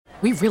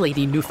We really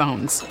need new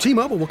phones.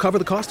 T-Mobile will cover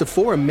the cost of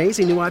 4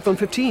 amazing new iPhone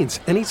 15s,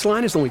 and each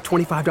line is only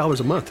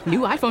 $25 a month. New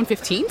iPhone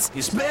 15s?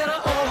 It's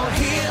better over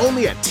here.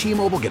 Only at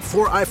T-Mobile, get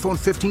 4 iPhone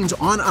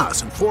 15s on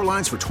us and 4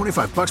 lines for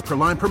 $25 per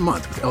line per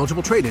month with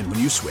eligible trade-in when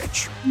you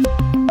switch.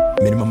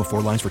 Minimum of 4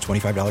 lines for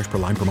 $25 per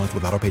line per month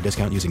with autopay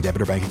discount using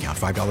debit or bank account.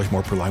 $5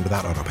 more per line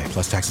without autopay,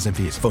 plus taxes and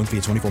fees. Phone fee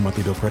at 24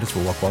 monthly bill credits for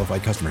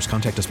well-qualified customers.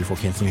 Contact us before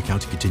canceling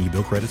account to continue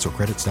bill credits or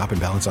credit stop and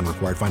balance on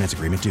required finance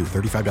agreement due.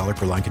 $35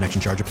 per line connection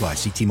charge applies.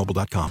 See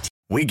T-Mobile.com.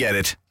 We get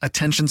it.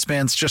 Attention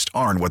spans just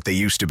aren't what they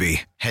used to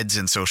be. Heads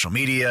in social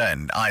media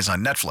and eyes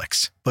on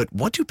Netflix. But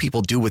what do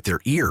people do with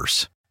their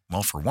ears?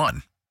 Well, for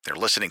one, they're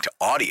listening to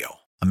audio.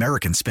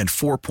 Americans spend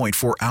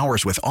 4.4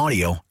 hours with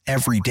audio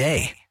every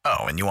day.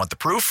 Oh, and you want the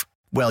proof?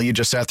 Well, you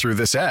just sat through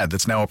this ad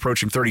that's now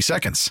approaching 30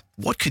 seconds.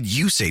 What could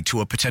you say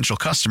to a potential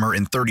customer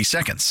in 30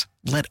 seconds?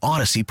 Let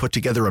Odyssey put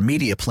together a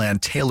media plan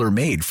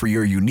tailor-made for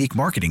your unique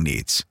marketing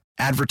needs.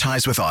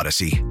 Advertise with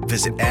Odyssey.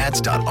 Visit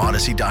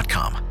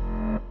ads.odyssey.com.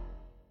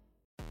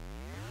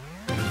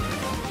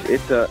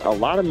 It's a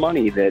lot of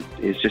money that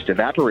is just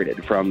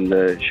evaporated from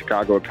the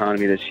Chicago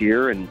economy this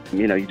year. And,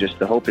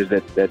 the hope is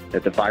that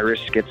the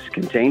virus gets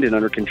contained and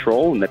under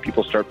control and that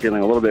people start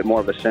feeling a little bit more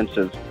of a sense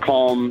of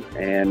calm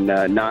and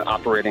not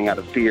operating out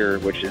of fear,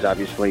 which is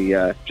obviously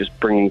just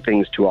bringing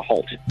things to a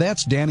halt.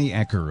 That's Danny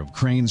Ecker of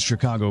Crane's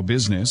Chicago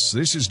Business.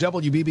 This is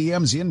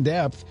WBBM's In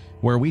Depth,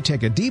 where we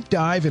take a deep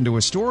dive into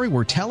a story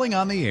we're telling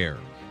on the air.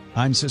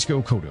 I'm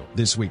Cisco Cotto.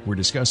 This week we're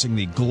discussing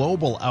the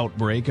global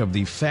outbreak of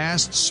the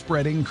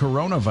fast-spreading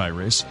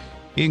coronavirus,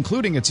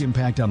 including its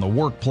impact on the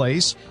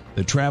workplace,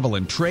 the travel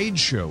and trade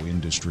show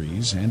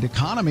industries, and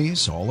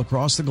economies all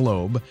across the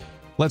globe.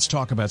 Let's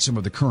talk about some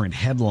of the current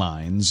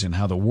headlines and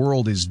how the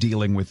world is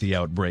dealing with the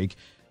outbreak.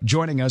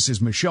 Joining us is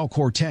Michelle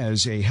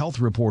Cortez, a health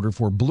reporter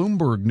for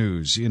Bloomberg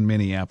News in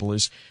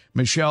Minneapolis.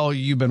 Michelle,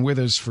 you've been with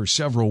us for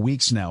several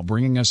weeks now,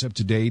 bringing us up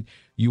to date.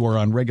 You are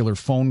on regular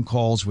phone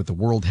calls with the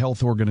World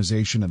Health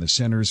Organization and the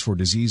Centers for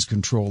Disease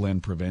Control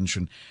and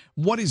Prevention.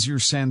 What is your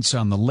sense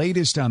on the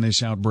latest on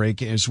this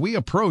outbreak as we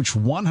approach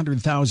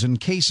 100,000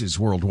 cases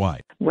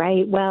worldwide?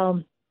 Right.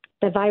 Well,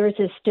 the virus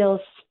is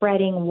still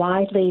spreading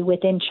widely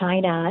within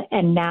China,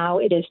 and now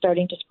it is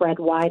starting to spread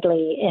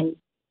widely in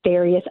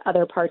various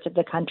other parts of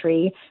the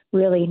country.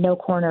 Really, no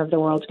corner of the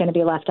world is going to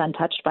be left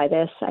untouched by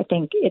this. I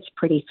think it's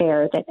pretty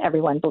fair that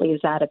everyone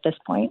believes that at this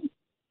point.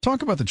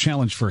 Talk about the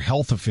challenge for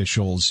health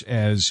officials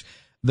as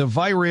the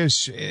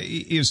virus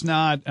is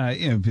not,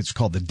 it's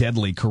called the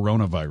deadly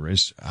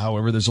coronavirus.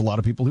 However, there's a lot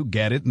of people who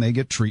get it and they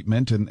get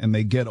treatment and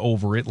they get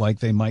over it like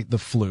they might the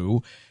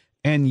flu.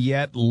 And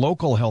yet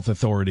local health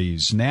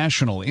authorities,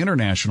 national,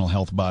 international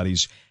health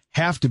bodies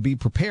have to be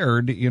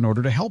prepared in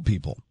order to help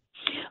people.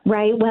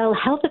 Right. Well,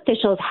 health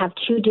officials have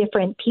two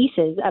different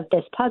pieces of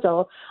this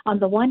puzzle. On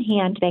the one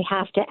hand, they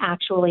have to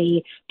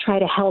actually try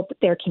to help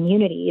their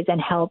communities and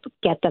help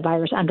get the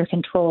virus under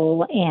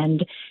control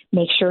and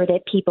make sure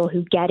that people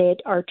who get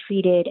it are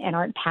treated and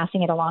aren't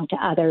passing it along to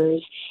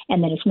others,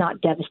 and that it's not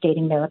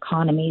devastating their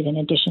economies in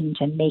addition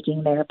to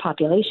making their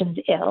populations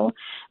ill.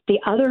 The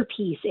other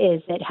piece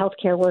is that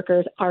healthcare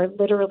workers are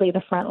literally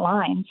the front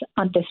lines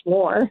on this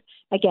war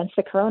against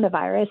the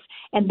coronavirus,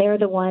 and they're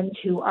the ones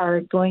who are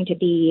going to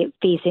be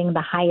facing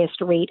the highest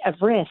rate of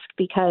risk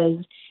because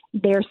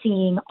they're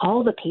seeing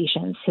all the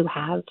patients who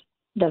have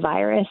the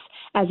virus,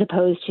 as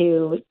opposed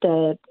to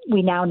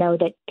we now know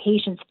that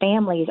patients'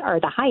 families are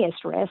the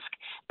highest risk,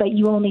 but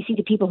you only see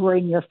the people who are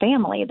in your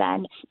family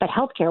then. But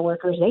healthcare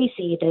workers, they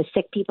see the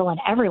sick people in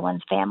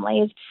everyone's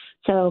families.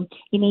 So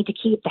you need to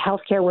keep the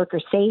healthcare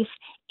workers safe,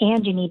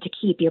 and you need to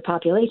keep your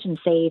population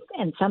safe,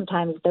 and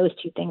sometimes those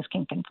two things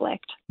can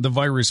conflict. The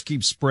virus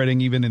keeps spreading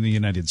even in the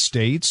United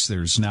States.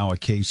 There's now a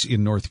case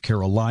in North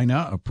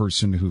Carolina, a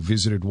person who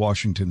visited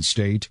Washington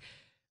State.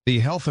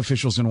 The health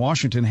officials in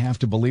Washington have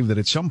to believe that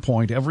at some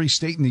point every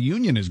state in the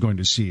union is going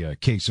to see a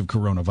case of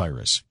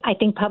coronavirus. I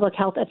think public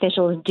health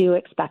officials do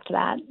expect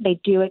that.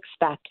 They do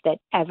expect that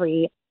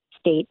every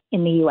state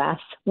in the U.S.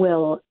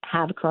 will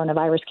have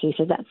coronavirus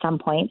cases at some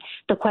point.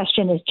 The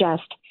question is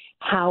just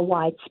how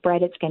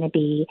widespread it's going to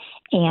be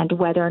and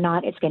whether or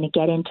not it's going to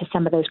get into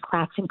some of those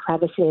cracks and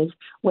crevices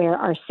where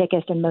our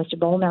sickest and most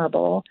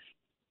vulnerable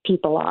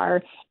people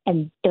are.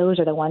 And those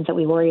are the ones that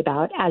we worry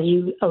about. As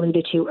you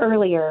alluded to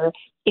earlier,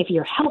 if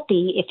you're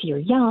healthy, if you're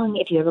young,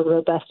 if you have a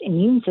robust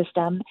immune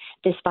system,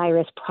 this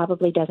virus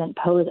probably doesn't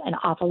pose an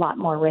awful lot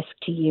more risk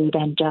to you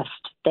than just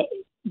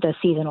the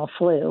seasonal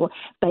flu.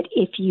 But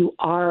if you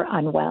are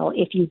unwell,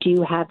 if you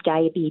do have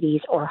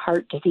diabetes or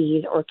heart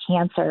disease or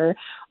cancer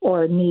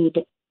or need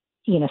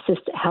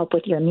help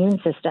with your immune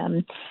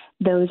system,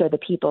 those are the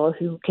people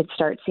who could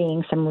start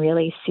seeing some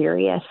really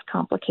serious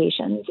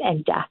complications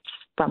and deaths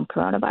from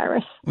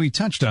coronavirus. We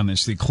touched on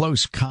this, the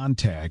close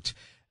contact.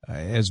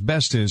 As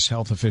best as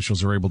health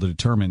officials are able to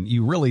determine,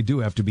 you really do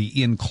have to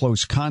be in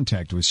close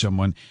contact with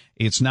someone.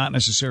 It's not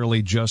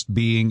necessarily just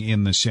being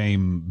in the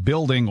same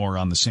building or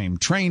on the same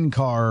train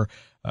car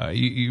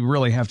you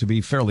really have to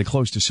be fairly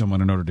close to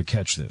someone in order to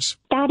catch this.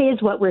 That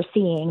is what we're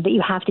seeing, that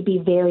you have to be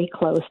very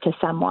close to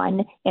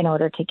someone in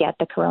order to get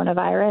the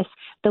coronavirus.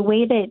 The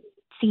way that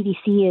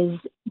CDC is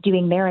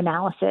doing their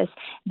analysis,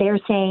 they're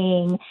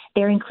saying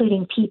they're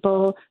including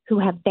people who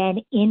have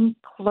been in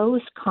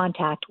close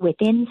contact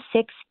within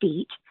 6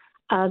 feet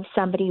of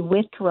somebody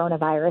with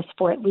coronavirus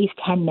for at least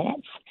 10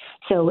 minutes.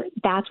 So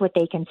that's what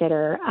they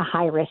consider a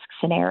high-risk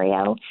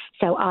scenario.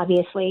 So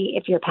obviously,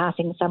 if you're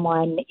passing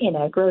someone in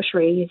a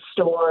grocery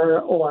store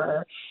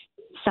or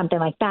something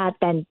like that,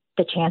 then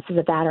the chances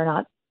of that are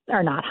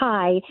not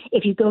high.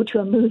 If you go to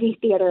a movie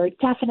theater,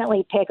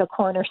 definitely pick a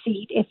corner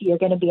seat if you're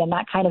going to be in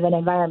that kind of an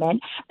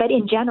environment. But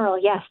in general,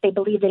 yes, they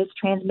believe that it's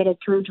transmitted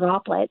through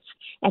droplets.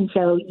 And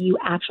so you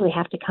actually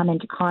have to come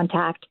into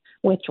contact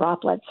with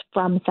droplets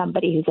from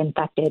somebody who's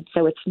infected,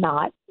 so it's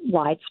not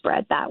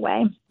widespread that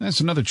way. That's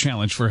another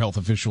challenge for health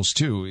officials,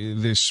 too.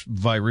 This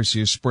virus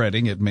is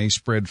spreading. It may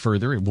spread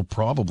further. It will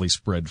probably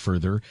spread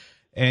further.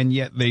 And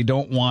yet they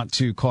don't want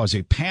to cause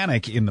a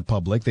panic in the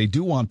public. They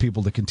do want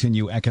people to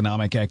continue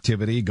economic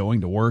activity,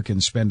 going to work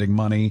and spending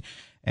money.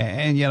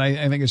 And yet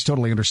I think it's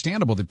totally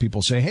understandable that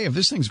people say, hey, if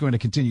this thing's going to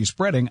continue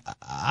spreading,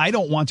 I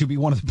don't want to be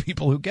one of the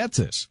people who gets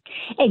this.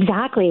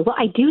 Exactly. Well,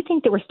 I do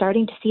think that we're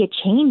starting to see a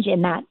change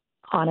in that,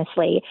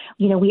 honestly.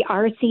 You know, we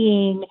are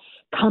seeing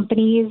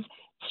companies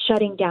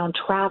shutting down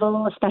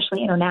travel,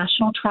 especially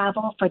international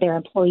travel for their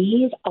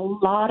employees. A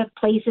lot of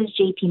places,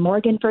 JP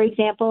Morgan, for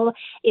example,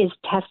 is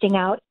testing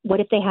out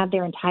what if they have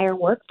their entire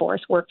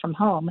workforce work from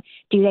home?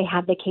 Do they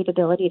have the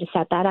capability to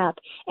set that up?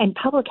 And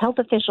public health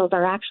officials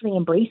are actually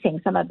embracing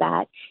some of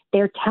that.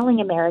 They're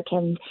telling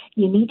Americans,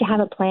 you need to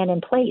have a plan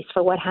in place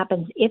for what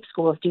happens if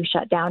schools do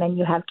shut down and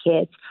you have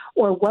kids,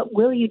 or what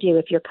will you do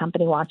if your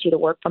company wants you to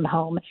work from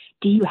home?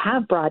 Do you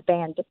have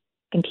broadband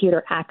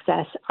computer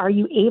access? Are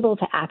you able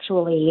to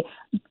actually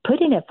put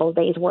in a full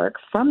day's work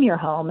from your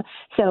home?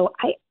 So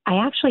I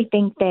actually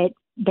think that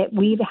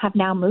we have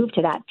now moved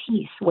to that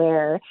piece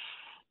where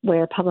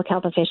public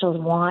health officials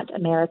want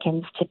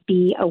Americans to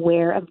be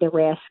aware of the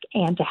risk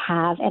and to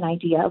have an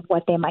idea of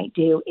what they might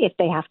do if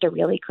they have to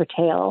really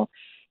curtail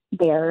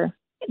their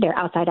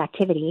outside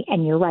activity.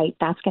 And you're right,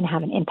 that's going to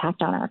have an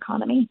impact on our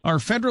economy. Are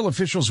federal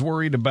officials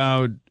worried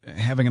about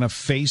having enough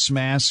face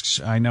masks?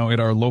 I know at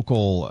our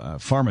local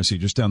pharmacy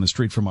just down the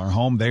street from our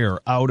home, they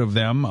are out of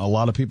them. A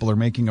lot of people are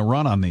making a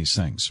run on these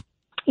things.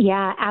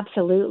 Yeah,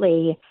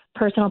 absolutely.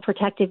 Personal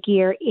protective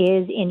gear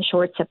is in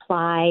short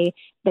supply.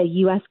 The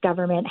U.S.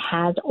 government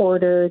has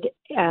ordered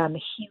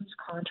huge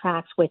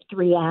contracts with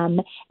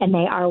 3M, and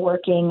they are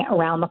working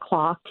around the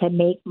clock to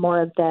make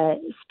more of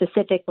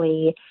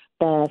specifically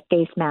the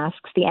face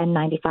masks, the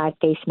N95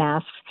 face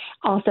masks,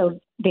 also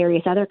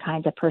various other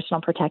kinds of personal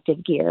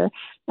protective gear.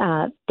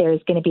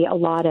 There's going to be a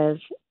lot of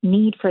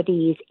need for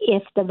these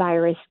if the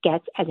virus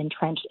gets as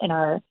entrenched in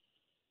our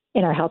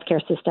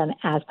healthcare system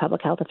as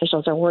public health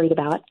officials are worried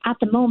about. At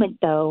the moment,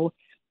 though,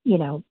 you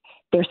know,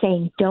 they're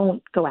saying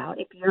don't go out.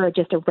 If you're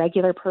just a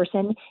regular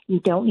person, you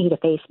don't need a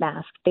face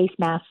mask. Face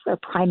masks are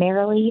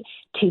primarily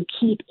to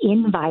keep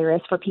in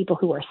virus for people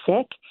who are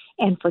sick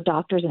and for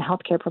doctors and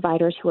healthcare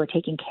providers who are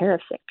taking care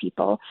of sick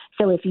people.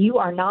 So if you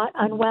are not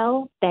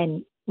unwell,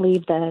 then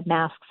leave the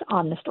masks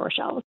on the store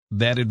shelves.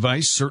 That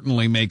advice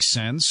certainly makes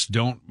sense.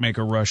 Don't make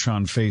a rush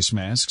on face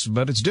masks,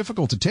 but it's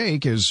difficult to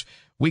take as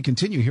we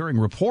continue hearing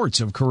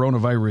reports of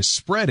coronavirus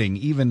spreading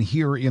even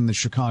here in the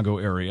Chicago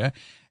area.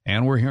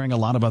 And we're hearing a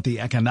lot about the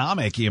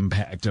economic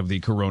impact of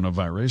the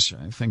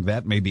coronavirus. I think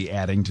that may be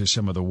adding to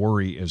some of the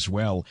worry as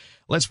well.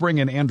 Let's bring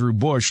in Andrew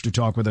Bush to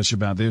talk with us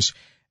about this.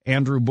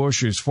 Andrew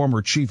Bush is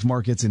former Chief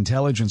Markets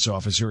Intelligence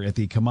Officer at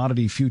the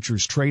Commodity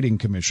Futures Trading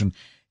Commission.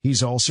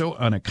 He's also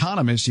an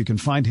economist. You can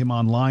find him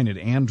online at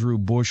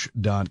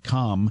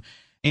andrewbush.com.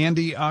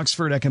 Andy,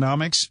 Oxford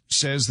Economics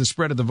says the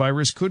spread of the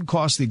virus could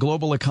cost the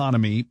global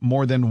economy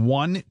more than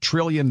 $1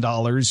 trillion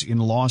in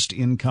lost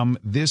income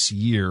this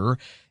year.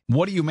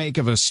 What do you make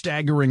of a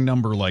staggering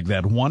number like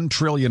that, $1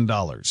 trillion?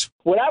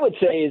 What I would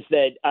say is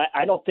that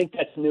I don't think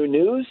that's new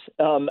news.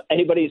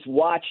 Anybody who's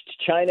watched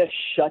China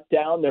shut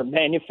down their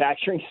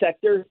manufacturing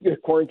sector,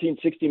 quarantine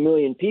 60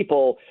 million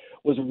people,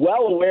 was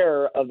well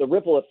aware of the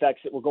ripple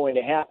effects that were going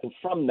to happen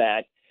from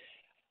that.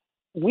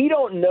 We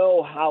don't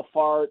know how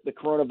far the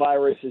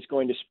coronavirus is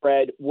going to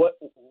spread,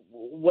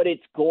 what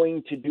it's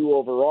going to do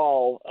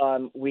overall.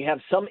 We have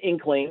some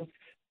inkling.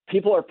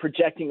 People are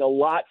projecting a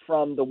lot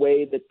from the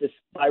way that this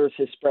virus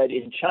has spread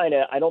in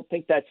China. I don't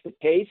think that's the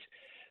case.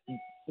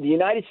 The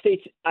United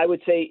States, I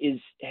would say,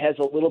 has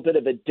a little bit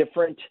of a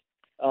different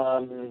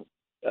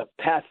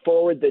path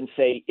forward than,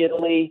 say,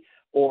 Italy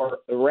or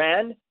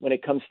Iran when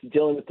it comes to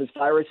dealing with this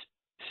virus.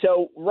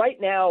 So right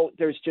now,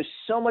 there's just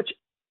so much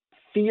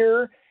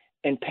fear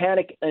and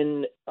panic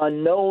and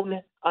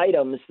unknown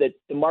items that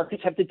the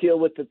markets have to deal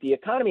with, that the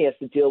economy has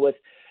to deal with,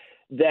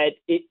 that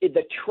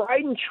the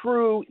tried and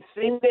true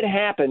thing that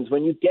happens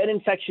when you get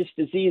infectious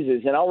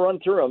diseases, and I'll run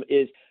through them,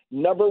 is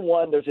number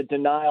one, there's a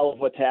denial of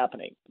what's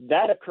happening.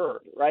 That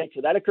occurred, right?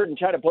 So that occurred in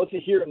China, both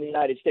here in the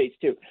United States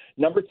too.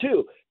 Number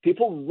two,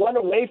 people run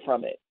away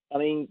from it. I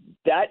mean,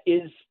 that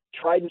is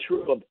tried and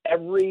true of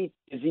every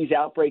disease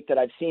outbreak that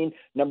I've seen.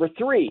 Number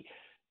 3,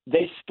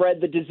 they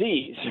spread the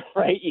disease,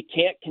 right? You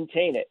can't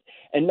contain it.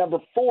 And number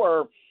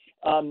 4,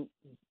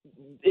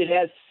 it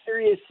has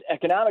serious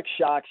economic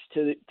shocks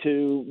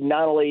to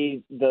not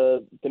only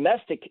the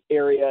domestic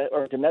area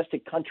or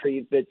domestic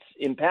country that's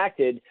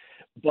impacted,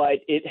 but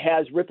it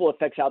has ripple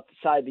effects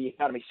outside the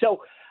economy.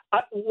 So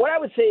what I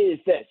would say is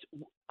this.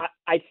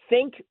 I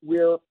think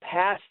we're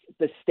past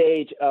the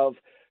stage of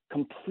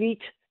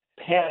complete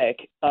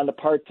panic on the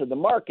parts of the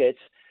markets.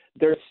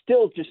 There's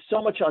still just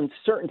so much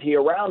uncertainty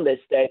around this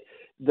that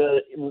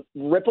the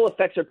ripple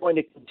effects are going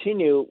to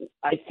continue.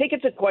 I think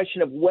it's a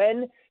question of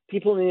when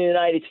people in the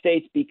United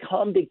States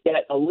become to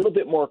get a little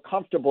bit more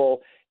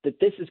comfortable that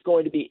this is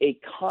going to be a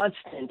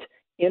constant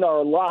in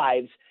our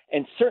lives,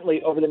 and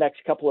certainly over the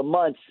next couple of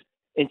months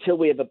until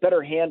we have a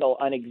better handle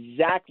on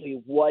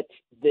exactly what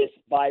this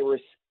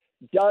virus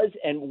does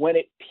and when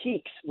it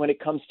peaks when it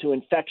comes to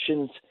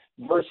infections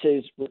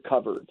versus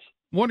recovered.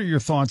 What are your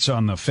thoughts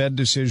on the Fed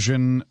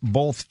decision,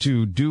 both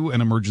to do an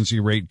emergency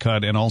rate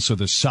cut and also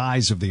the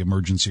size of the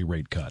emergency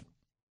rate cut?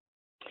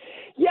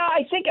 Yeah,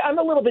 I think I'm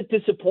a little bit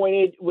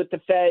disappointed with the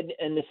Fed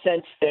in the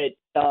sense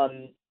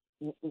that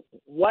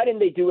why didn't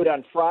they do it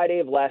on Friday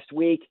of last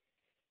week?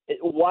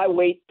 Why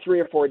wait 3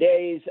 or 4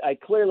 days?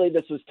 Clearly,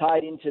 this was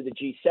tied into the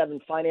G7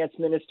 finance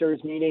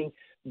ministers meeting,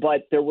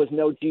 but there was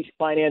no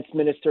finance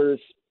ministers,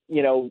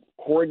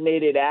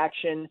 coordinated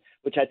action,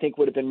 which I think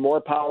would have been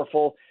more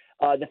powerful.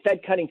 The Fed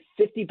cutting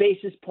 50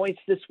 basis points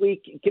this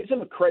week gives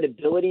them a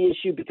credibility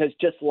issue because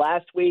just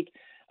last week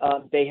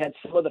they had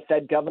some of the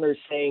Fed governors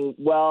saying,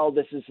 well,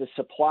 this is a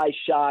supply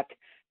shock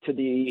to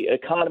the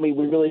economy.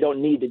 We really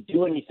don't need to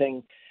do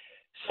anything.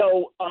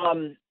 So,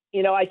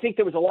 I think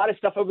there was a lot of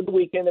stuff over the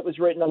weekend that was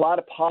written, a lot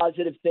of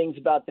positive things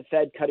about the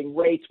Fed cutting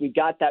rates. We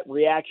got that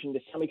reaction to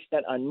some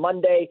extent on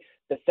Monday.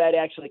 The Fed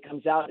actually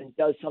comes out and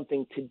does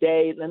something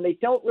today, and they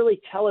don't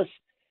really tell us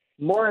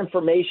more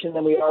information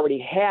than we already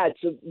had.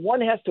 So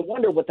one has to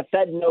wonder what the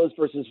Fed knows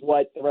versus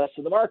what the rest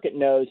of the market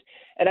knows.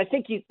 And I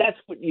think that's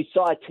what you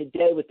saw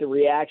today with the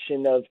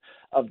reaction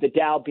of the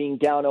Dow being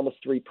down almost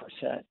 3%.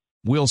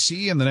 We'll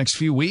see in the next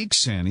few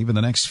weeks and even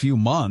the next few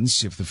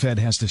months if the Fed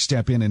has to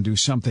step in and do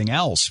something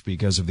else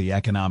because of the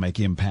economic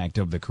impact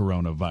of the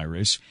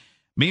coronavirus.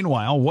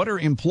 Meanwhile, what are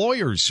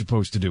employers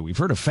supposed to do? We've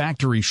heard of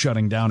factories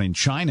shutting down in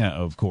China,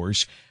 of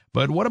course.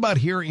 But what about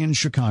here in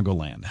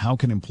Chicagoland? How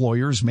can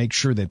employers make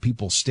sure that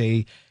people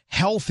stay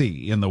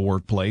healthy in the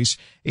workplace?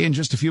 In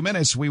just a few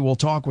minutes, we will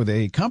talk with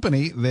a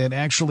company that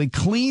actually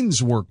cleans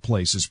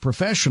workplaces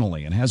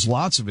professionally and has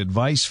lots of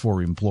advice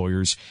for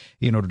employers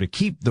in order to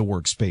keep the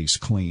workspace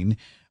clean.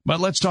 But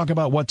let's talk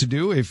about what to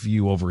do if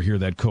you overhear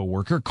that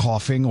coworker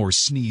coughing or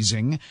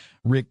sneezing.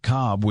 Rick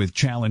Cobb with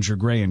Challenger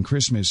Gray and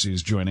Christmas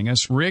is joining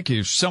us. Rick,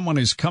 if someone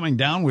is coming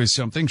down with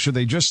something, should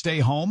they just stay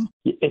home?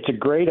 It's a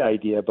great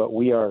idea, but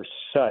we are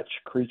such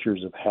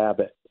creatures of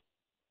habit.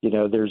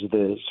 There's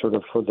the sort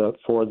of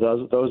for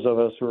those of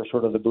us who are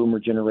sort of the boomer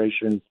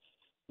generation,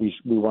 we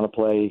want to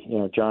play,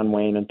 John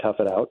Wayne and tough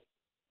it out.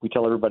 We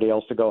tell everybody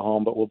else to go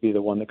home, but we'll be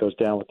the one that goes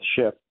down with the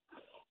ship.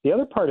 The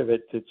other part of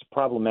it that's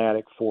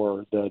problematic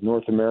for the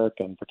North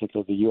American,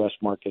 particularly the U.S.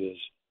 market, is,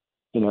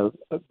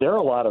 there are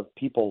a lot of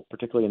people,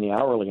 particularly in the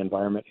hourly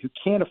environment, who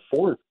can't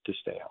afford to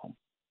stay home.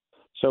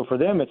 So for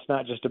them, it's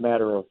not just a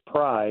matter of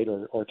pride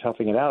or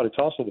toughing it out. It's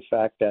also the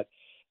fact that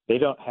they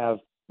don't have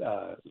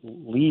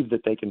leave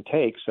that they can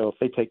take. So if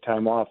they take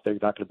time off, they're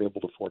not going to be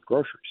able to afford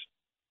groceries.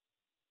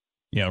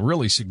 Yeah,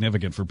 really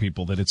significant for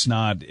people that it's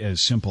not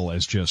as simple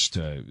as just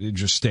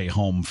stay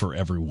home for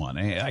everyone.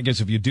 I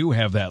guess if you do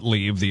have that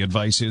leave, the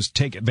advice is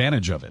take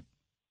advantage of it.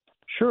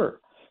 Sure.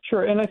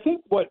 And I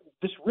think what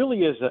this really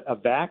is a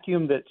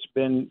vacuum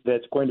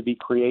that's going to be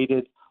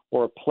created,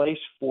 or a place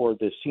for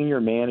the senior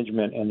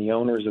management and the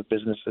owners of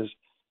businesses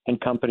and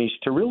companies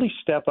to really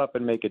step up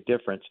and make a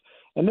difference.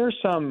 And there's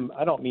some,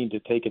 I don't mean to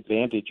take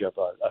advantage of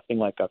a thing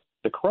like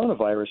the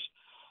coronavirus,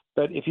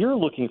 but if you're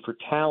looking for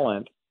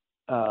talent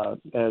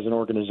as an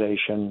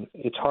organization,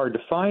 it's hard to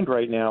find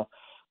right now,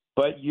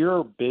 but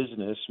your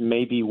business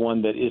may be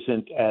one that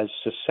isn't as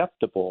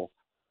susceptible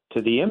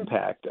to the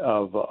impact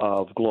of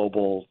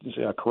global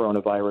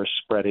coronavirus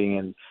spreading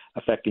and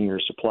affecting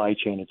your supply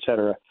chain, et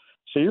cetera.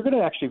 So you're going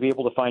to actually be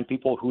able to find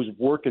people whose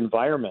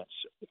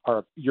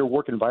your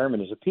work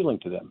environment is appealing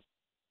to them,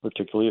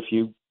 particularly if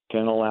you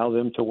can allow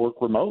them to work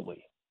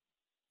remotely.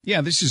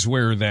 Yeah, this is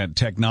where that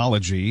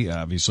technology,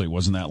 obviously it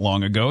wasn't that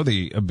long ago,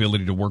 the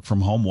ability to work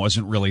from home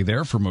wasn't really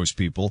there for most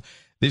people.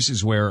 This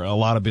is where a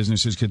lot of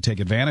businesses could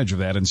take advantage of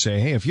that and say,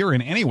 hey, if you're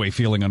in any way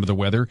feeling under the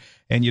weather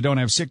and you don't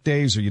have sick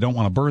days or you don't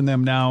want to burn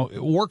them now,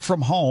 work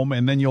from home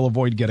and then you'll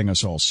avoid getting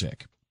us all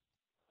sick.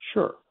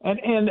 Sure.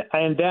 And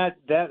that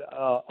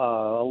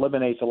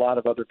eliminates a lot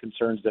of other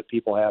concerns that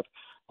people have.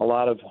 A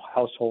lot of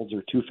households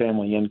are two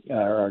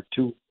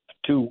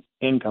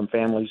income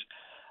families.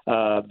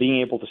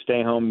 Being able to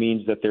stay home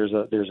means that there's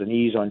an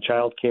ease on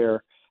child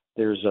care.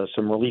 There's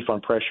some relief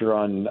on pressure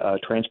on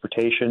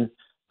transportation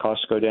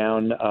Costs go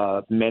down.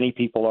 Many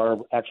people are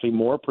actually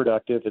more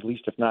productive, at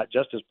least if not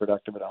just as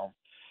productive at home.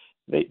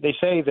 They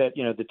say that,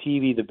 the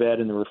TV, the bed,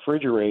 and the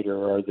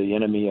refrigerator are the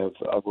enemy of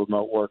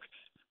remote work.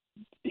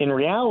 In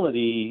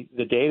reality,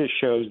 the data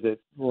shows that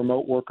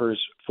remote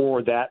workers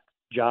for that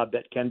job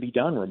that can be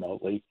done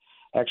remotely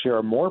actually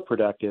are more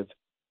productive.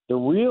 The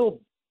real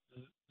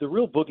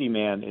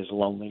boogeyman is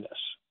loneliness.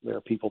 There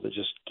are people that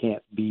just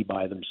can't be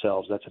by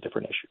themselves. That's a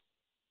different issue.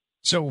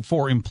 So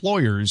for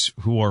employers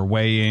who are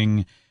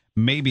weighing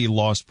maybe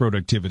lost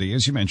productivity,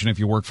 as you mentioned, if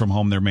you work from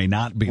home, there may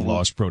not be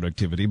lost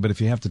productivity, but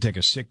if you have to take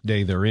a sick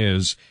day, there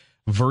is,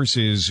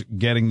 versus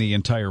getting the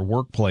entire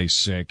workplace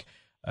sick,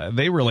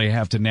 they really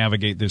have to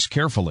navigate this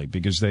carefully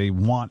because they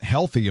want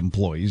healthy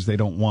employees. They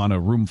don't want a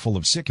room full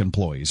of sick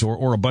employees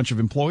or a bunch of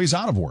employees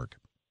out of work.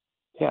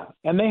 Yeah,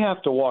 and they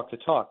have to walk the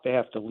talk. They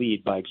have to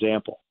lead by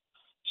example.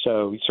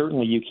 So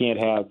certainly you can't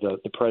have the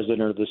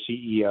president or the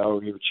CEO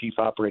or your chief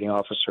operating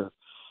officer.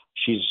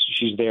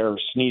 She's there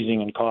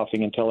sneezing and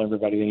coughing and telling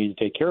everybody they need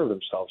to take care of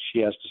themselves. She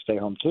has to stay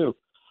home too.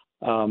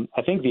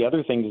 I think the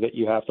other things that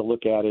you have to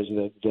look at is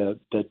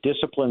the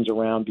disciplines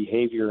around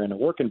behavior in a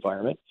work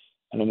environment.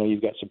 And I know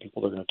you've got some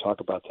people that are going to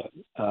talk about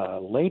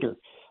that later.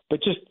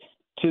 But just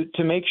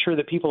to make sure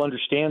that people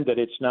understand that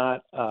it's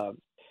not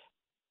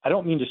I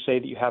don't mean to say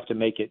that you have to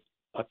make it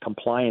a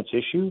compliance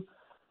issue,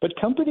 but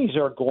companies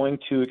are going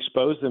to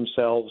expose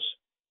themselves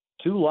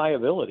to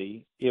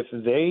liability if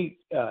they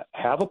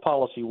have a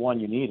policy. One,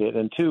 you need it,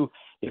 and two,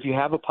 if you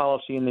have a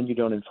policy and then you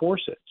don't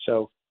enforce it.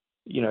 So,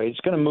 it's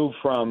going to move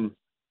from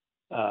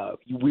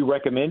we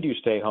recommend you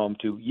stay home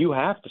to you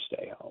have to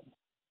stay home,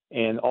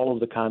 and all of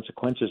the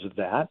consequences of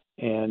that,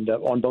 and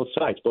on both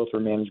sides, both for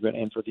management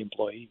and for the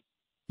employee.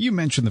 You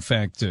mentioned the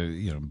fact,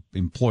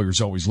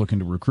 employers always looking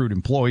to recruit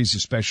employees,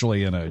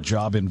 especially in a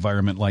job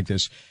environment like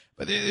this.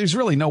 But there's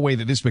really no way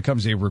that this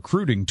becomes a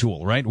recruiting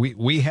tool, right?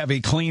 We have a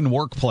clean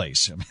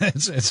workplace. I mean,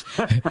 it's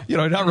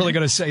not really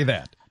going to say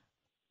that.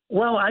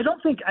 Well, I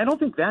don't think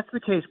that's the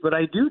case, but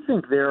I do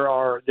think there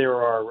are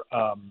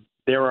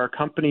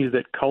companies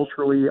that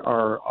culturally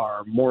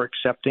are more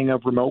accepting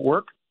of remote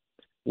work.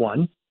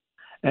 One,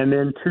 and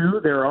then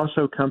two, there are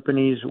also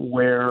companies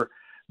where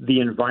the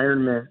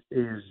environment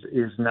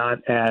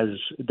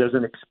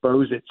doesn't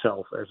expose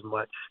itself as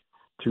much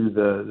to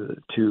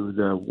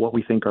the what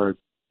we think are,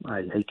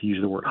 I hate to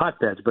use the word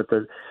hotbeds, but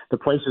the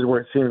places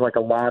where it seems like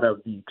a lot of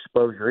the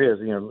exposure is,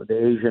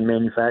 the Asian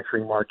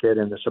manufacturing market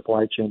and the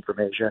supply chain from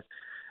Asia,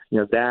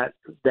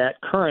 that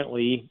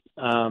currently,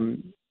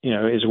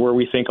 is where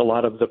we think a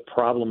lot of the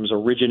problems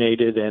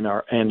originated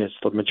and it's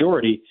the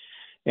majority,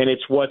 and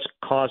it's what's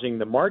causing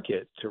the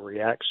market to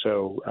react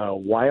so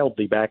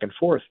wildly back and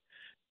forth.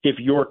 If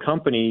your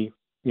company,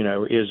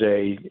 is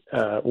a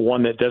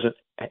one that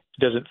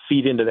doesn't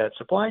feed into that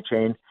supply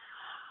chain,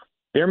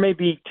 there may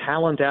be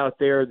talent out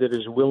there that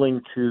is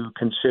willing to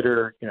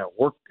consider,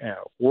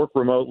 work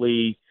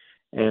remotely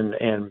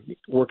and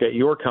work at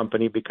your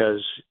company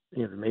because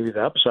maybe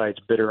the upside's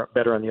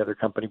better on the other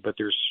company, but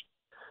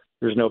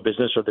there's no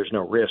business or there's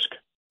no risk.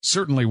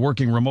 Certainly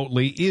working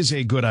remotely is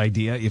a good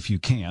idea if you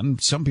can.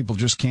 Some people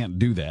just can't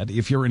do that.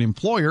 If you're an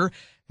employer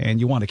and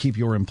you want to keep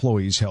your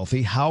employees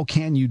healthy, how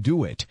can you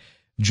do it?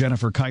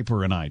 Jennifer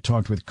Kuiper and I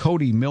talked with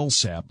Cody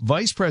Millsap,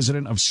 Vice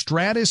President of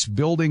Stratus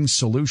Building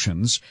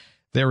Solutions.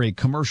 They're a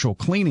commercial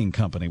cleaning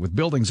company with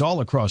buildings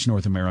all across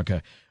North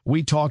America.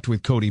 We talked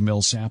with Cody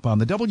Millsap on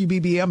the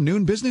WBBM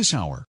Noon Business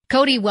Hour.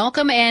 Cody,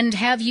 welcome. And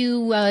have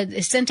you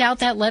sent out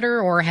that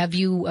letter, or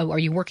are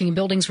you working in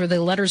buildings where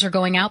the letters are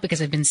going out?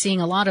 Because I've been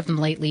seeing a lot of them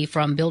lately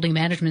from building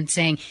management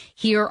saying,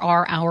 here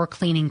are our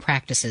cleaning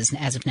practices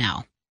as of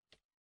now.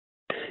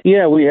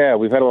 Yeah, we have.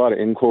 We've had a lot of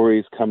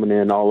inquiries coming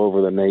in all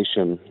over the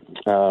nation,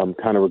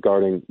 kind of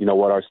regarding,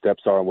 what our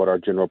steps are and what our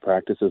general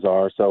practices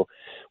are. So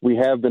we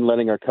have been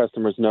letting our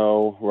customers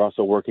know. We're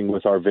also working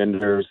with our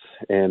vendors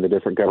and the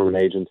different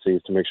government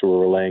agencies to make sure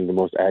we're relaying the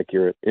most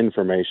accurate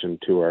information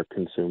to our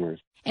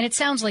consumers. And it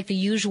sounds like the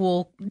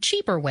usual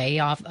cheaper way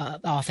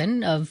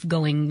often of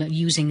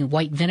using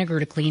white vinegar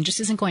to clean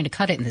just isn't going to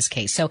cut it in this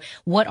case. So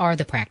what are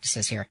the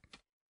practices here?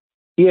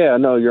 Yeah,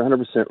 no, you're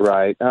 100%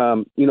 right.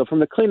 From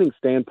the cleaning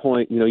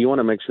standpoint, you want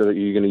to make sure that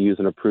you're going to use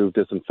an approved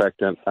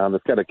disinfectant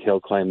that's got a kill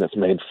claim that's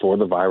made for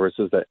the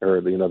viruses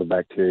the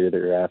bacteria that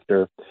you're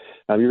after.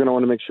 You're going to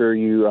want to make sure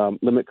you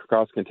limit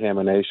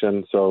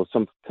cross-contamination. So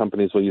some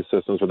companies will use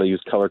systems where they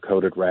use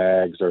color-coded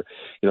rags or,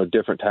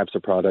 different types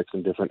of products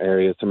in different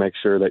areas to make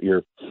sure that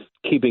you're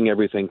keeping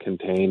everything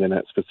contained in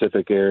that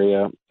specific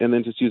area. And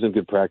then just using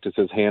good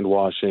practices, hand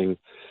washing,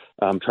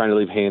 trying to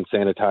leave hand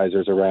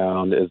sanitizers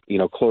around,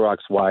 Clorox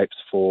wipes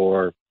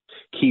for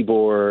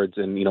keyboards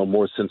and,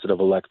 more sensitive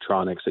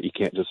electronics that you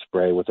can't just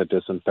spray with a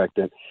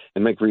disinfectant,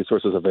 and make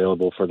resources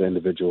available for the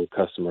individual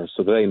customers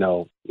so they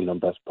know,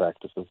 best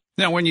practices.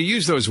 Now, when you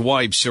use those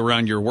wipes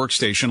around your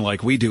workstation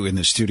like we do in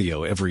the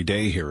studio every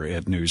day here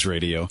at News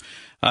Radio,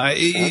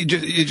 you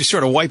just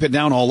sort of wipe it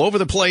down all over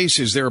the place.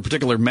 Is there a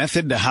particular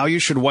method to how you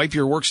should wipe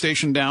your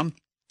workstation down?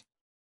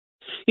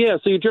 Yeah,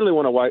 so you generally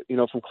want to wipe,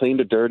 from clean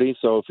to dirty.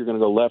 So if you're going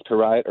to go left to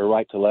right or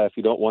right to left,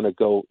 you don't want to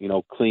go,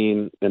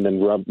 clean and then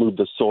move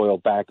the soil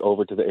back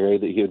over to the area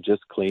that you had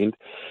just cleaned.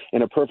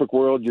 In a perfect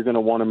world, you're going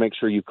to want to make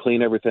sure you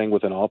clean everything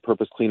with an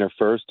all-purpose cleaner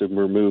first to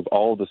remove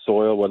all of the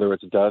soil, whether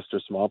it's dust or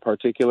small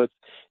particulates,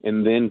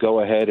 and then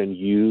go ahead and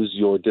use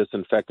your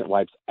disinfectant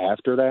wipes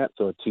after that.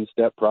 So a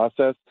two-step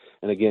process.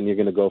 And again, you're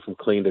going to go from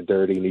clean to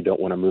dirty, and you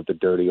don't want to move the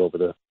dirty over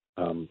the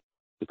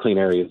clean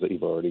areas that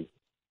you've already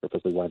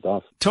purposely wiped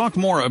off. Talk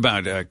more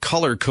about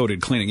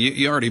color-coded cleaning.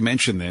 You already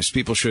mentioned this.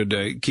 People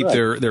should keep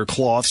their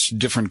cloths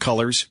different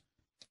colors.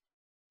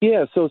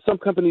 Yeah, so some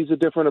companies a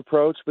different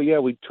approach, but yeah,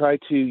 we try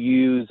to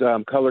use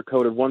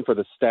color-coded one for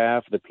the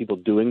staff, the people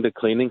doing the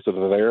cleaning, so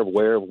that they're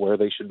aware of where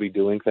they should be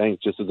doing things,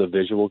 just as a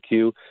visual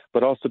cue,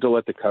 but also to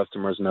let the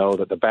customers know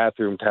that the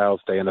bathroom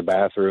towels stay in the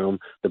bathroom,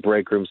 the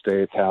break room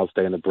towels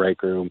stay in the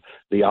break room,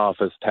 the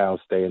office towels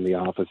stay in the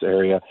office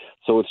area.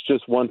 So it's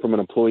just one from an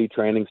employee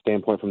training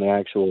standpoint, from the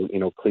actual,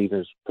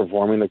 cleaners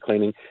performing the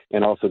cleaning,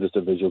 and also just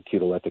a visual cue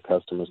to let the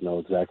customers know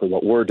exactly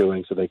what we're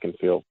doing so they can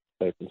feel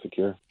safe and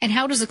secure. And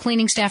how does the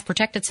cleaning staff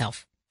protect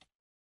itself?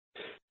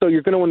 So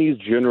you're going to want to use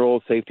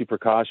general safety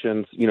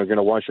precautions. You're going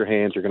to wash your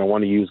hands. You're going to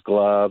want to use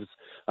gloves.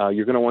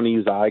 You're going to want to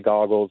use eye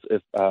goggles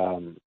if,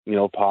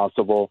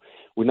 possible.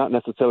 We're not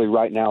necessarily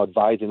right now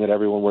advising that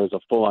everyone wears a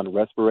full-on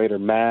respirator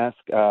mask,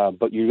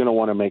 but you're going to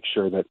want to make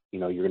sure that,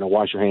 you're going to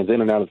wash your hands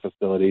in and out of the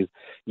facilities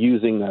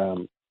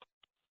using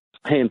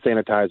hand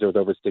sanitizer with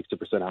over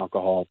 60%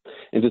 alcohol,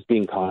 and just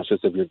being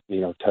cautious of your,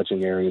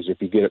 touching areas. If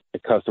you get a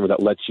customer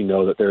that lets you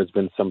know that there has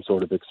been some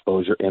sort of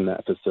exposure in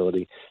that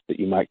facility, that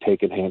you might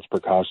take enhanced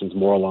precautions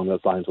more along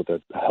those lines with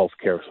a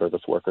healthcare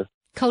service worker.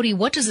 Cody,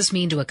 what does this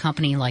mean to a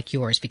company like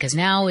yours? Because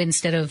now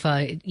instead of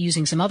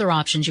using some other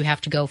options, you have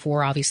to go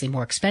for obviously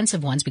more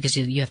expensive ones because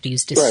you have to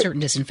use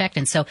certain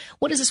disinfectants. So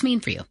what does this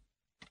mean for you?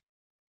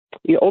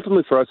 Yeah,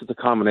 ultimately for us, it's a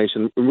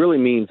combination. It really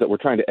means that we're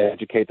trying to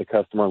educate the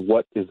customer on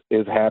what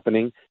is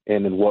happening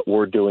and then what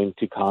we're doing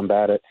to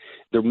combat it.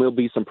 There will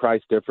be some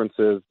price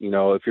differences.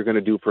 If you're going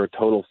to do for a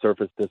total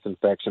surface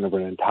disinfection of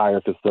an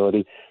entire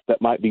facility,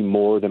 that might be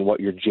more than what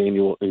your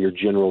general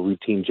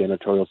routine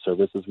janitorial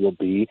services will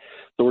be.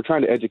 So we're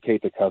trying to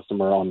educate the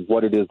customer on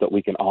what it is that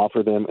we can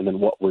offer them and then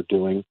what we're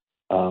doing.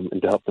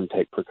 And to help them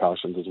take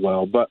precautions as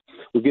well. But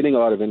we're getting a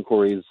lot of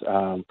inquiries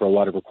for a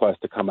lot of requests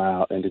to come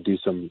out and to do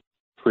some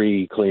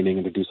pre-cleaning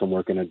and to do some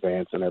work in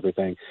advance and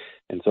everything.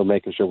 And so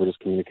making sure we're just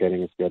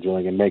communicating and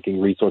scheduling and making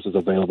resources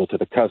available to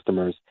the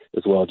customers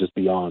as well, just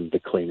beyond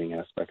the cleaning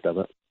aspect of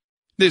it.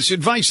 This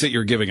advice that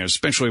you're giving us,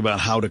 especially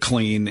about how to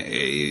clean,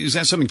 is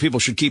that something people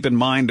should keep in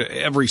mind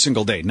every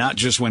single day, not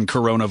just when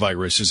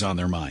coronavirus is on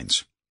their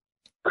minds?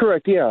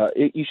 Correct. Yeah,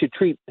 you should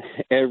treat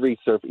everything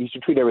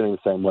the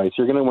same way. So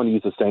you're going to want to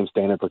use the same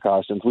standard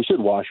precautions. We should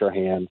wash our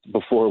hands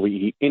before we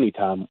eat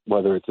anytime,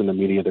 whether it's in the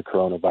media of the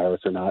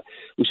coronavirus or not.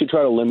 We should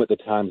try to limit the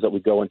times that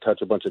we go and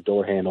touch a bunch of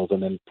door handles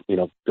and then,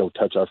 go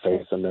touch our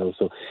face and nose.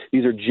 So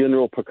these are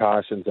general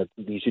precautions that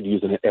you should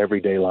use in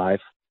everyday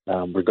life,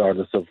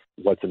 regardless of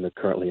what's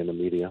currently in the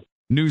media.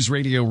 News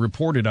Radio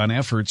reported on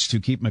efforts to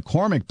keep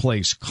McCormick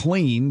Place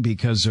clean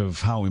because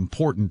of how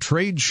important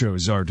trade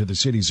shows are to the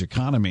city's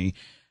economy.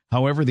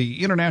 However,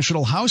 the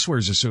International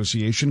Housewares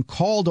Association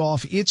called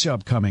off its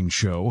upcoming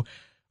show.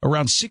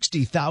 Around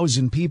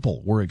 60,000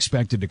 people were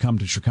expected to come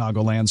to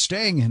Chicagoland,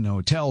 staying in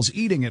hotels,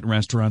 eating at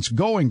restaurants,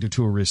 going to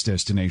tourist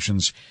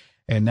destinations.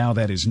 And now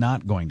that is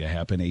not going to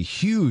happen. A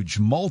huge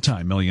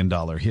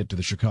multi-million-dollar hit to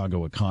the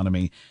Chicago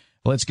economy.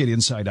 Let's get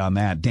insight on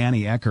that.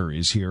 Danny Ecker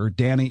is here.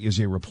 Danny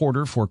is a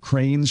reporter for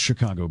Crain's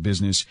Chicago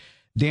Business.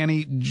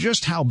 Danny,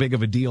 just how big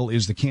of a deal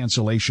is the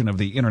cancellation of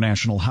the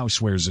International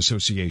Housewares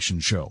Association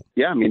show?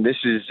 Yeah, this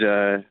is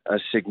a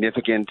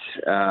significant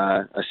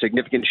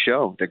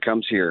show that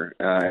comes here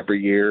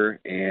every year,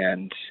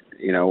 and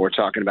we're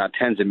talking about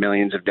tens of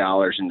millions of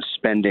dollars in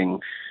spending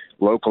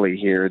locally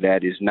here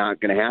that is not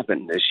going to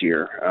happen this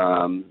year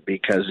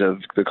because of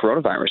the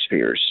coronavirus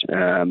fears.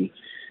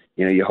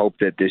 You hope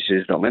that this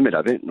is the limit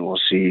of it, and we'll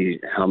see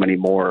how many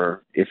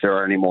more, if there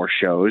are any more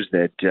shows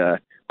that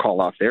call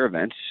off their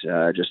events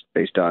just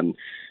based on,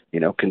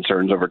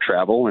 concerns over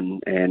travel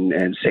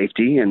and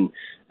safety.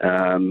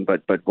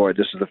 But boy,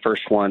 this is the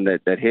first one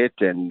that hit,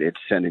 and it's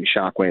sending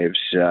shockwaves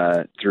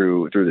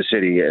through the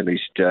city, at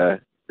least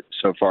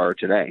so far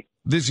today.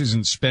 This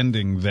isn't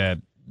spending that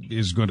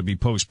is going to be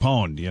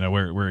postponed,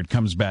 where it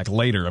comes back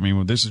later.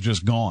 This is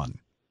just gone.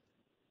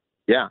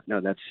 Yeah, no,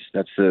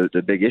 that's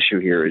the big issue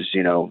here is,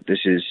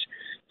 it's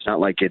not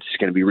like it's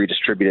going to be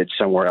redistributed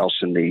somewhere else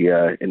in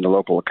the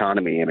local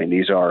economy.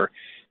 These are,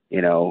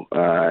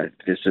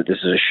 this is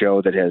a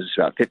show that has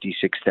about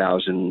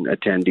 56,000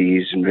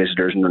 attendees and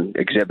visitors and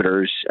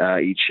exhibitors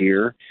each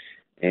year.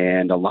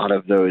 And a lot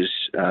of those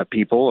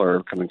people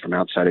are coming from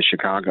outside of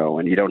Chicago,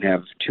 and you don't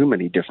have too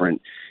many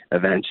different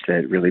events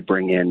that really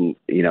bring in,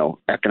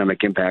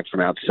 economic impact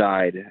from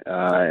outside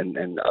and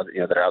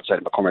that are outside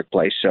of McCormick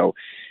Place. So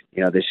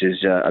this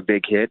is a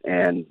big hit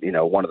and,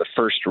 one of the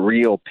first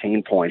real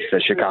pain points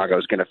that Chicago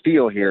is going to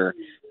feel here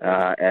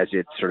as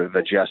it sort of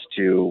adjusts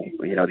to,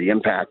 the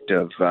impact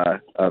of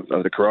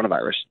the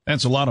coronavirus.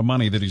 That's a lot of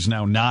money that is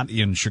now not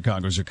in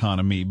Chicago's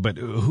economy. But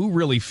who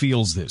really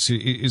feels this?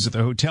 Is it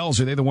the hotels?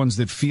 Are they the ones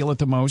that feel it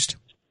the most?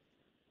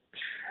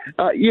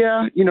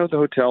 Yeah, the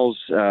hotels.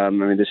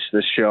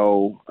 This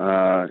show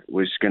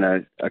was going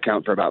to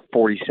account for about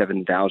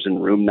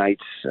 47,000 room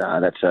nights.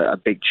 That's a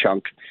big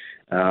chunk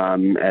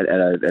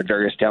at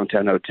various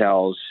downtown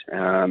hotels.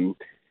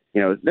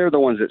 They're the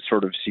ones that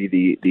sort of see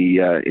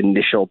the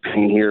initial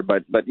pain here.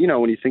 But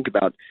when you think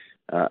about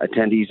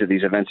attendees of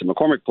these events at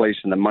McCormick Place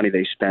and the money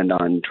they spend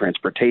on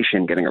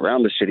transportation, getting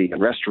around the city,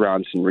 and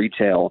restaurants and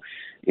retail,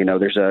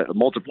 there's a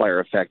multiplier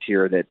effect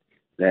here that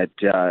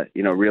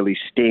really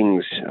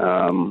stings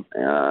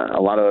a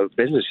lot of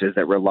businesses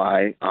that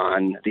rely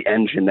on the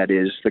engine that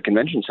is the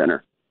convention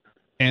center.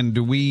 And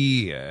do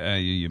we,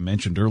 you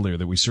mentioned earlier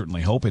that we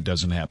certainly hope it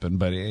doesn't happen,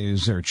 but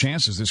is there a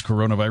chance as this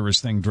coronavirus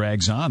thing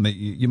drags on that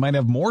you might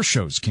have more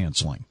shows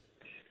canceling?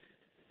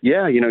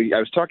 Yeah, I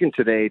was talking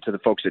today to the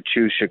folks at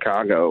Choose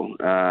Chicago,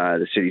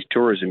 the city's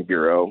tourism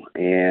bureau,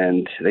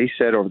 and they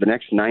said over the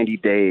next 90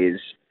 days,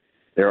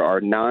 there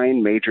are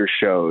 9 major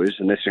shows,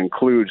 and this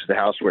includes the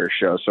Houseware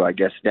show, so I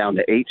guess down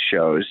to 8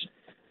 shows,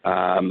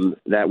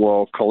 that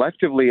will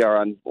collectively are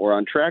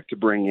on track to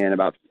bring in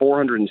about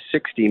 $460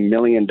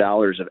 million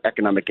of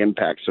economic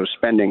impact, so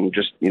spending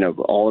just,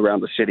 all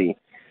around the city.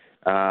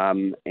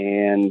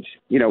 And,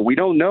 we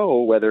don't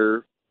know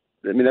whether,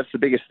 that's the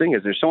biggest thing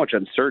is there's so much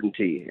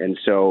uncertainty. And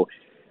so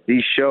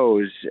these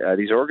shows,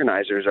 these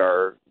organizers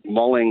are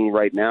mulling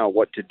right now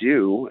what to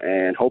do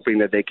and hoping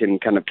that they can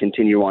kind of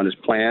continue on as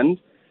planned.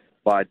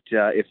 But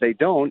if they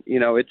don't,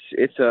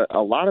 it's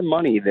a lot of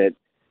money that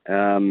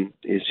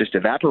is just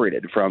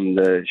evaporated from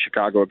the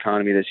Chicago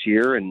economy this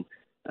year. And,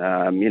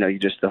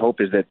 the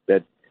hope is that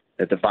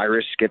the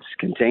virus gets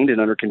contained and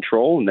under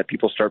control and that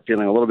people start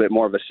feeling a little bit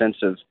more of a sense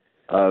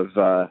of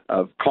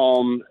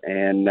calm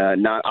and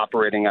not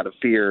operating out of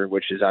fear,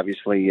 which is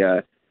obviously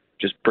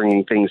just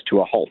bringing things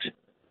to a halt.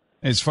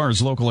 As far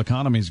as local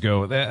economies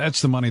go,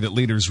 that's the money that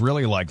leaders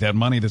really like, that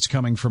money that's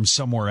coming from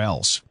somewhere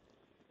else.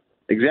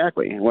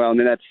 Exactly. Well,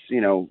 that's,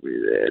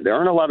 there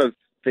aren't a lot of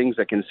things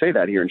that can say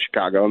that here in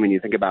Chicago. You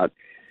think about,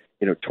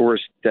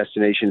 tourist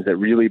destinations that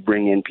really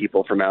bring in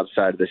people from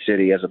outside of the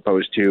city as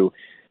opposed to,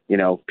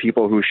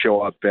 people who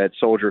show up at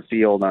Soldier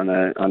Field on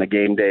a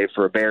game day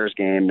for a Bears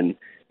game. And,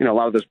 a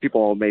lot of those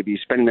people may be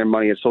spending their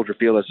money at Soldier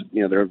Field as,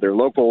 they're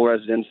local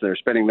residents. They're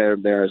spending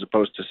there as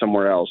opposed to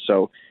somewhere else.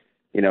 So,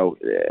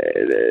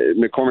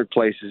 McCormick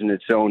Place is in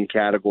its own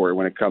category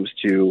when it comes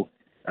to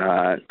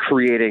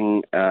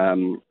creating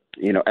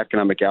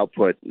economic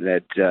output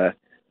that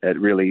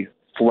really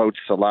floats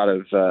a lot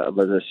of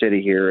the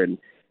city here. And,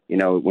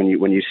 when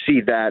you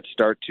see that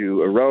start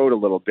to erode a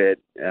little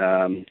bit,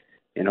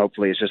 and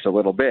hopefully it's just a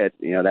little bit,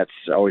 that's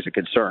always a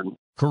concern.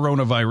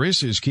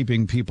 Coronavirus is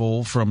keeping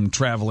people from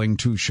traveling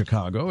to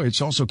Chicago.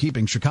 It's also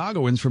keeping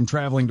Chicagoans from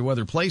traveling to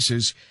other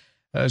places,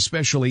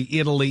 especially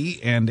Italy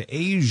and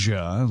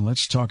Asia.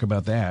 Let's talk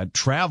about that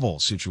travel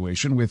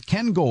situation with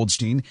Ken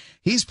Goldstein.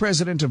 He's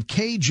president of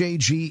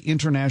KJG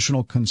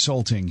International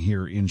Consulting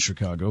here in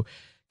Chicago.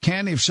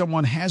 Ken, if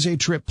someone has a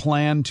trip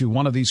planned to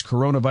one of these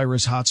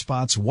coronavirus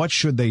hotspots, what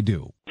should they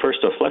do? First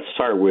off, let's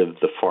start with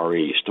the Far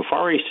East. The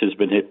Far East has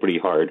been hit pretty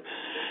hard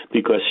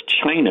because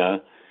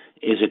China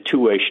is a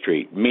two-way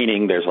street,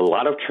 meaning there's a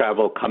lot of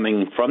travel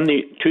coming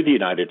to the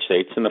United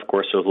States, and of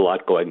course there's a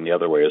lot going the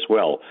other way as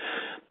well.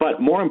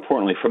 But more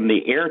importantly, from the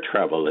air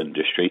travel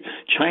industry,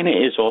 China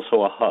is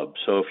also a hub.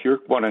 So if you're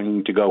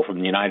wanting to go from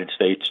the United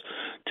States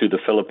to the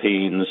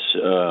Philippines,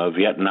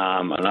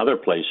 Vietnam, and other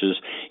places,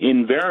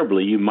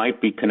 invariably you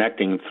might be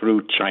connecting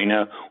through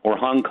China or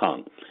Hong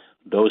Kong.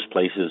 Those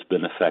places have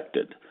been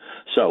affected.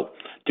 So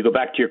to go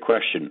back to your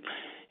question,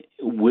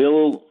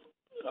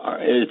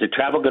 is the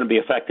travel going to be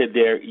affected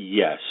there?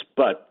 Yes.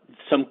 But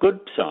some good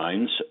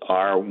signs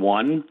are,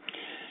 one,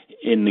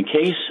 in the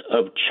case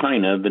of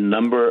China, the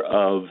number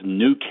of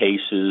new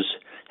cases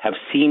have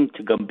seemed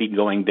to be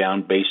going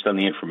down based on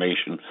the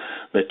information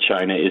that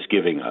China is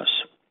giving us.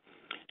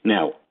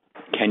 Now,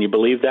 can you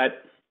believe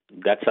that?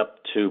 That's up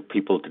to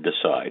people to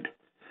decide.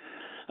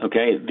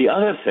 Okay, the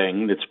other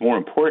thing that's more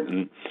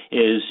important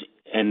is,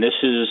 and this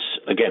is,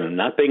 again,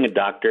 not being a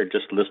doctor,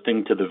 just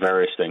listening to the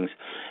various things,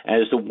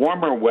 as the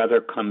warmer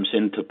weather comes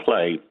into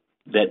play,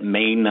 that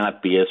may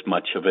not be as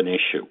much of an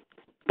issue.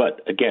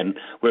 But again,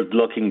 we're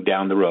looking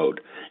down the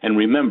road. And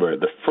remember,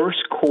 the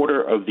first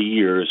quarter of the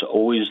year is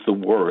always the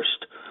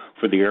worst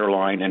for the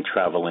airline and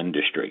travel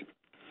industry.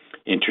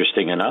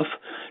 Interesting enough,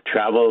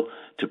 travel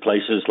to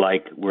places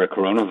like where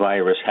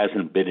coronavirus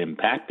hasn't been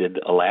impacted,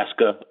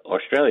 Alaska,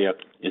 Australia,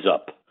 is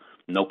up.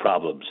 No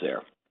problems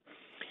there.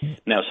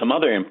 Now, some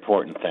other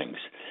important things.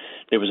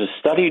 There was a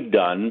study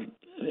done,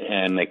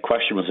 and the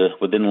question was,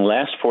 within the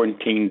last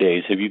 14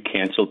 days, have you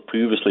canceled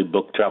previously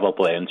booked travel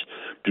plans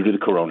due to the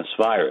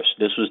coronavirus?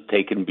 This was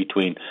taken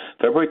between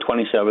February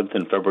 27th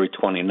and February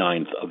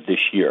 29th of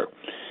this year.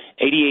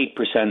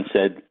 88%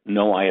 said,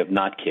 no, I have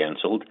not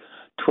canceled.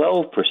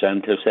 12%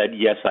 have said,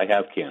 yes, I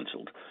have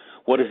canceled.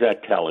 What is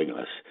that telling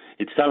us?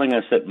 It's telling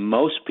us that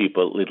most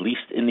people, at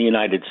least in the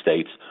United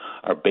States,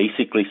 are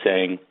basically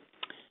saying,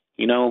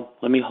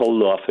 let me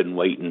hold off and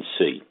wait and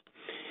see.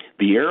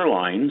 The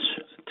airlines,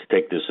 to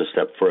take this a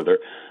step further,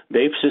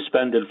 they've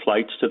suspended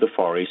flights to the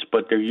Far East,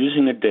 but they're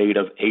using a date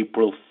of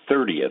April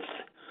 30th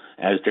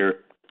as their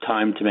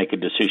time to make a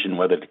decision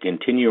whether to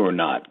continue or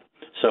not.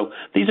 So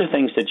these are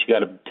things that you got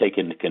to take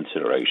into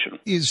consideration.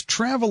 Is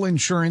travel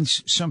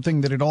insurance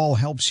something that it all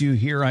helps you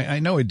here? I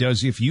know it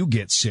does if you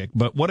get sick,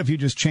 but what if you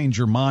just change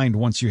your mind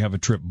once you have a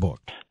trip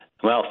booked?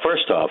 Well,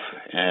 first off,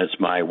 as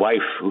my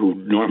wife, who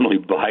normally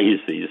buys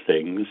these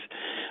things,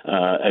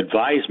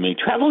 advised me,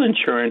 travel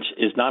insurance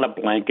is not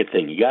a blanket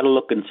thing. You got to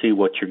look and see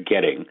what you're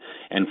getting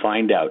and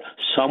find out.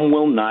 Some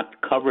will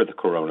not cover the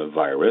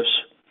coronavirus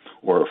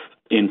or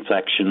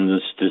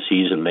infections,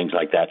 disease, and things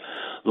like that.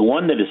 The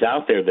one that is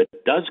out there that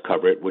does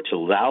cover it, which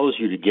allows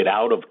you to get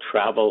out of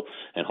travel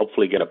and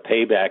hopefully get a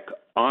payback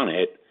on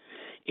it,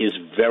 is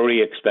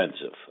very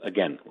expensive.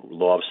 Again,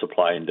 law of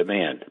supply and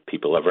demand.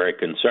 People are very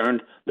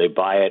concerned. They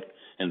buy it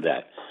and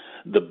that.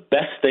 The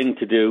best thing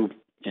to do,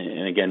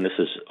 and again, this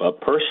is a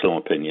personal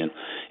opinion,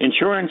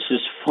 insurance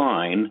is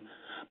fine,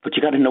 but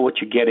you got to know what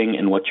you're getting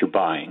and what you're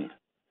buying.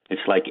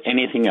 It's like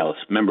anything else.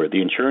 Remember,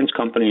 the insurance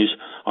companies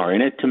are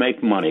in it to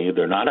make money.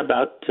 They're not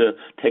about to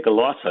take a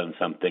loss on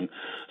something.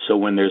 So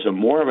when there's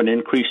more of an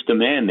increased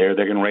demand there,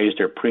 they're going to raise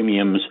their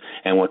premiums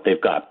and what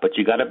they've got. But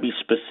you got to be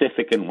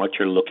specific in what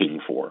you're looking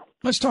for.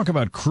 Let's talk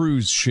about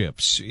cruise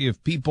ships.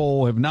 If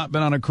people have not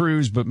been on a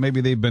cruise, but maybe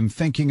they've been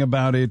thinking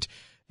about it,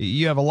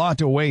 you have a lot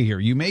to weigh here.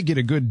 You may get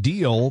a good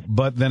deal,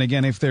 but then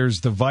again, if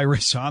there's the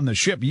virus on the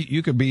ship,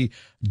 you could be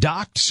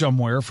docked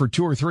somewhere for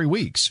 2 or 3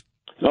 weeks.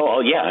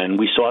 Oh, yeah, and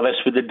we saw this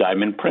with the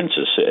Diamond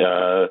Princess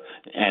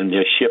and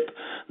the ship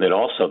that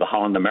also, the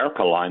Holland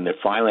America line, that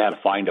finally had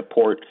to find a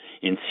port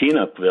in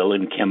Sihanoukville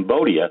in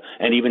Cambodia,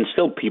 and even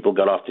still people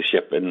got off the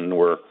ship and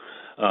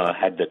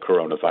had the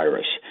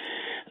coronavirus.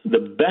 The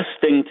best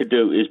thing to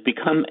do is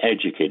become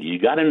educated. You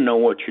got to know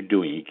what you're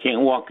doing. You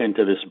can't walk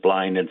into this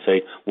blind and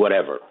say,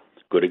 whatever.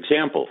 Good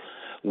example.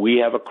 We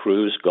have a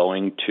cruise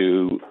going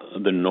to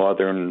the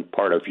northern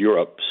part of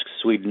Europe,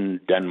 Sweden,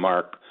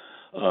 Denmark,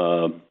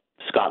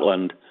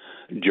 Scotland,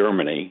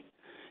 Germany,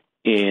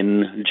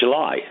 in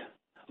July.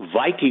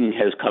 Viking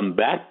has come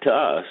back to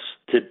us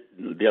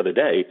the other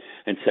day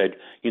and said,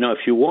 if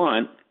you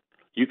want,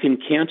 you can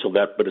cancel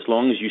that, but as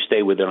long as you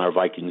stay within our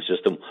Viking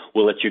system,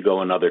 we'll let you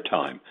go another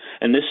time.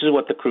 And this is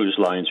what the cruise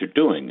lines are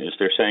doing, is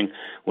they're saying,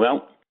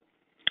 well,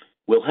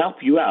 we'll help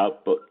you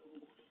out, but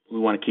we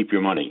want to keep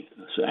your money,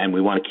 and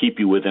we want to keep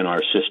you within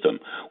our system.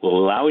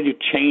 We'll allow you to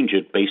change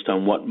it based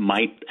on what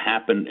might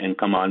happen and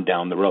come on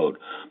down the road.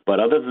 But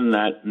other than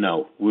that,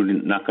 no, we're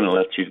not going to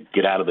let you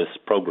get out of this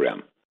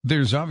program.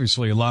 There's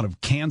obviously a lot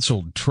of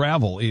canceled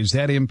travel. Is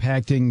that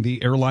impacting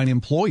the airline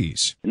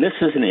employees? And this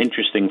is an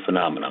interesting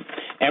phenomenon.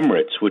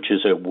 Emirates, which is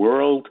a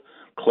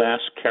world-class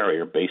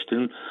carrier based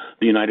in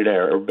the United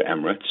Arab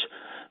Emirates,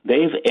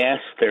 they've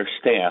asked their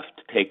staff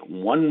to take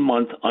 1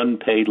 month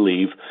unpaid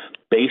leave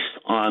based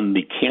on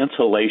the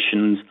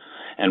cancellations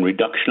and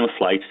reduction of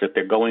flights that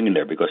they're going in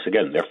there. Because,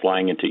 again, they're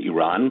flying into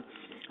Iran,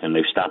 and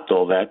they've stopped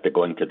all that. They're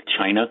going to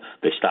China.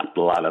 They stopped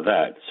a lot of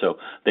that. So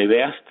they've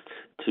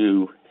asked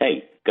to,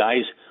 hey,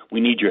 guys,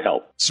 we need your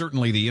help.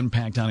 Certainly the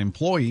impact on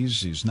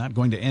employees is not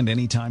going to end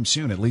anytime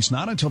soon, at least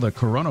not until the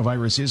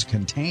coronavirus is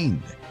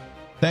contained.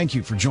 Thank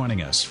you for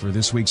joining us for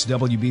this week's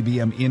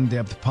WBBM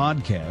In-Depth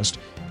podcast.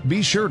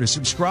 Be sure to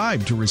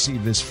subscribe to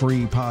receive this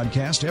free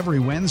podcast every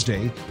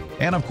Wednesday.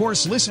 And, of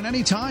course, listen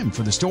anytime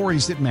for the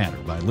stories that matter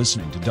by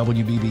listening to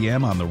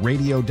WBBM on the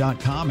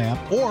radio.com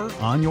app or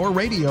on your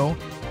radio.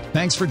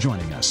 Thanks for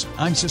joining us.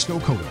 I'm Cisco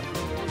Cotto.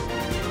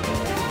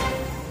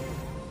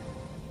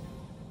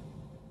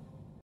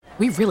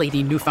 We really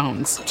need new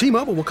phones.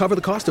 T-Mobile will cover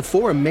the cost of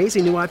 4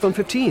 amazing new iPhone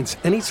 15s,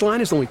 and each line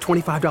is only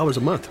 $25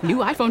 a month. New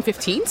iPhone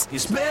 15s?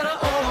 It's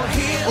better over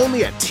here.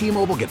 Only at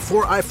T-Mobile, get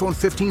 4 iPhone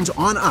 15s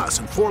on us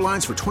and 4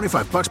 lines for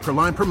 $25 per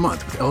line per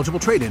month with eligible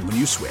trade-in when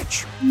you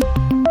switch.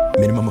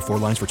 Minimum of 4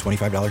 lines for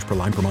 $25 per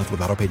line per month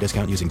with auto-pay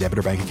discount using debit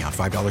or bank account.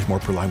 $5 more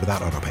per line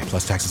without auto-pay,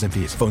 plus taxes and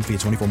fees. Phone fee at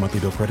 24 monthly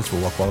bill credits for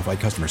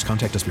well-qualified customers.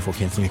 Contact us before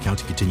canceling account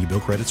to continue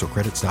bill credits or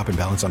credit stop and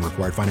balance on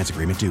required finance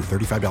agreement due.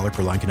 $35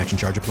 per line connection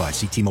charge applies.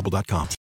 See T-Mobile.com.